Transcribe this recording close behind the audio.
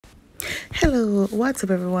Hello, what's up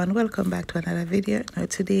everyone? Welcome back to another video. Now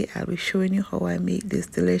today I'll be showing you how I make this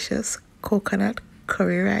delicious coconut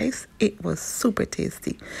curry rice. It was super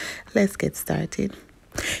tasty. Let's get started.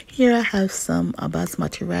 Here I have some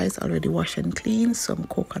basmati rice already washed and clean, some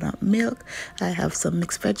coconut milk, I have some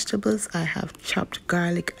mixed vegetables, I have chopped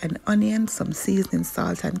garlic and onion, some seasoning,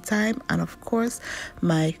 salt and thyme, and of course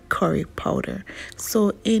my curry powder.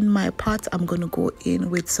 So in my pot I'm going to go in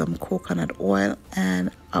with some coconut oil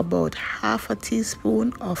and about half a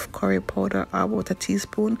teaspoon of curry powder, or about a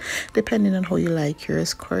teaspoon depending on how you like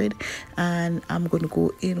yours curried. And I'm going to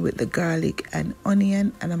go in with the garlic and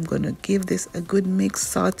onion, and I'm going to give this a good mix,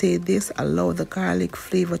 saute this, allow the garlic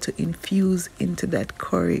flavor to infuse into that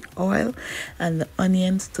curry oil and the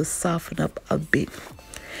onions to soften up a bit.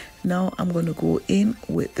 Now I'm going to go in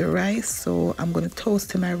with the rice. So I'm going to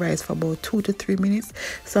toast my rice for about 2 to 3 minutes.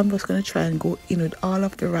 So I'm just going to try and go in with all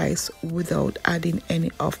of the rice without adding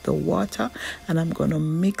any of the water, and I'm going to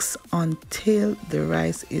mix until the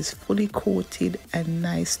rice is fully coated and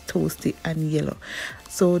nice toasty and yellow.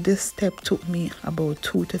 So this step took me about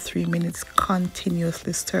 2 to 3 minutes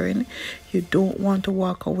continuously stirring. You don't want to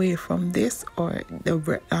walk away from this, or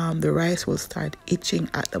the rice will start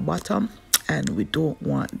itching at the bottom, and we don't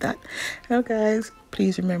want that. Now guys,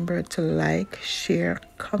 please remember to like, share,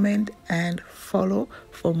 comment and follow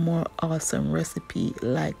for more awesome recipe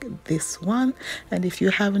like this one. And if you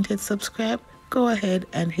haven't yet subscribed, go ahead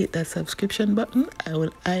and hit that subscription button. I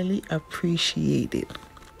will highly appreciate it.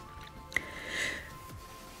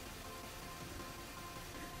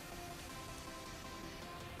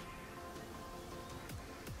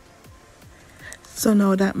 So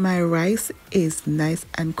now that my rice is nice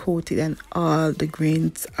and coated and all the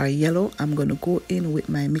grains are yellow, I'm going to go in with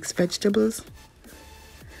my mixed vegetables,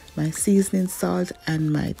 my seasoning, salt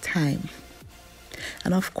and my thyme.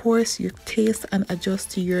 And of course you taste and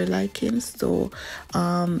adjust to your liking. So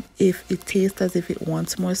if it tastes as if it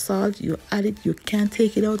wants more salt, you add it. You can't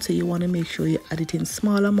take it out, so you want to make sure you add it in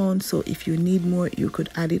small amounts. So if you need more, you could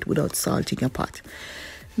add it without salting your pot.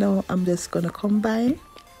 Now I'm just going to combine.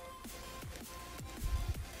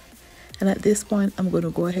 And at this point, I'm going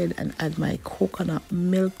to go ahead and add my coconut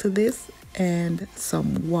milk to this and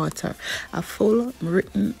some water. A full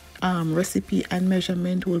written recipe and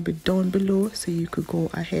measurement will be down below, so you could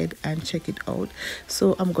go ahead and check it out.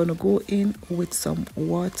 So I'm going to go in with some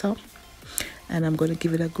water, and I'm going to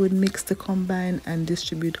give it a good mix to combine and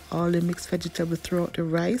distribute all the mixed vegetables throughout the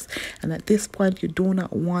rice. And at this point, you do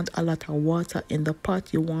not want a lot of water in the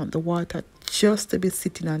pot. You want the water just to be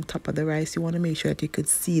sitting on top of the rice. You want to make sure that you could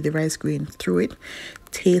see the rice grain through it.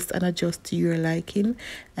 Taste and adjust to your liking,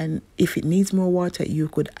 and if it needs more water you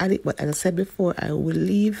could add it, but as I said before, I will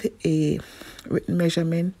leave a written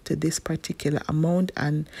measurement to this particular amount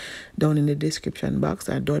and down in the description box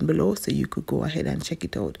or down below, so you could go ahead and check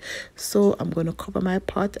it out. So I'm going to cover my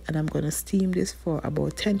pot and I'm going to steam this for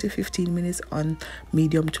about 10 to 15 minutes on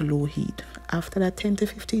medium to low heat. After that 10 to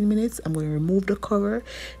 15 minutes, I'm going to remove the cover,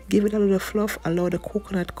 give it a little fluff, allow the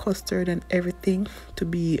coconut custard and everything to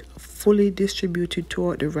be fully distributed throughout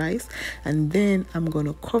the rice, and then I'm going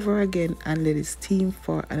to cover again and let it steam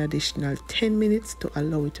for an additional 10 minutes to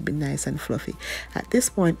allow it to be nice and fluffy. At this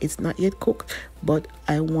point it's not yet cooked, but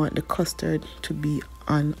I want the custard to be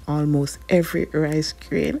on almost every rice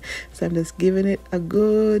grain, so I'm just giving it a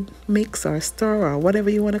good mix or stir or whatever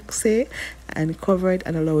you want to say, and cover it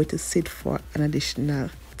and allow it to sit for an additional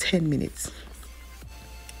 10 minutes.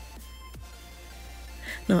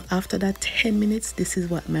 Now after that 10 minutes, this is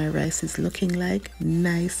what my rice is looking like.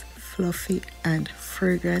 Nice, fluffy and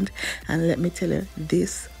fragrant, and let me tell you,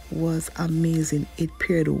 this was amazing. It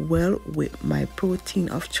paired well with my protein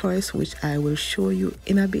of choice, which I will show you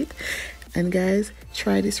in a bit. And guys,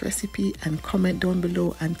 try this recipe and comment down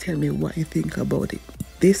below and tell me what you think about it.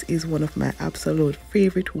 This is one of my absolute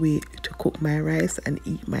favorite way to cook my rice and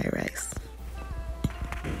eat my rice.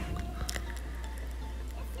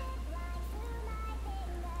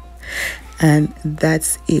 And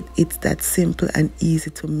that's it. It's that simple and easy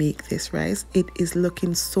to make this rice. It is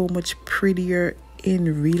looking so much prettier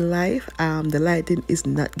in real life. The lighting is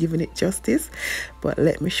not giving it justice, but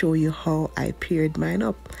let me show you how I paired mine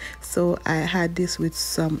up. So I had this with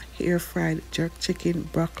some air fried jerk chicken,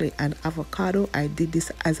 broccoli and avocado. I did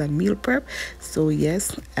this as a meal prep. So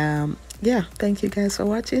yes, yeah, thank you guys for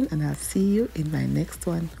watching, and I'll see you in my next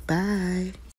one. Bye.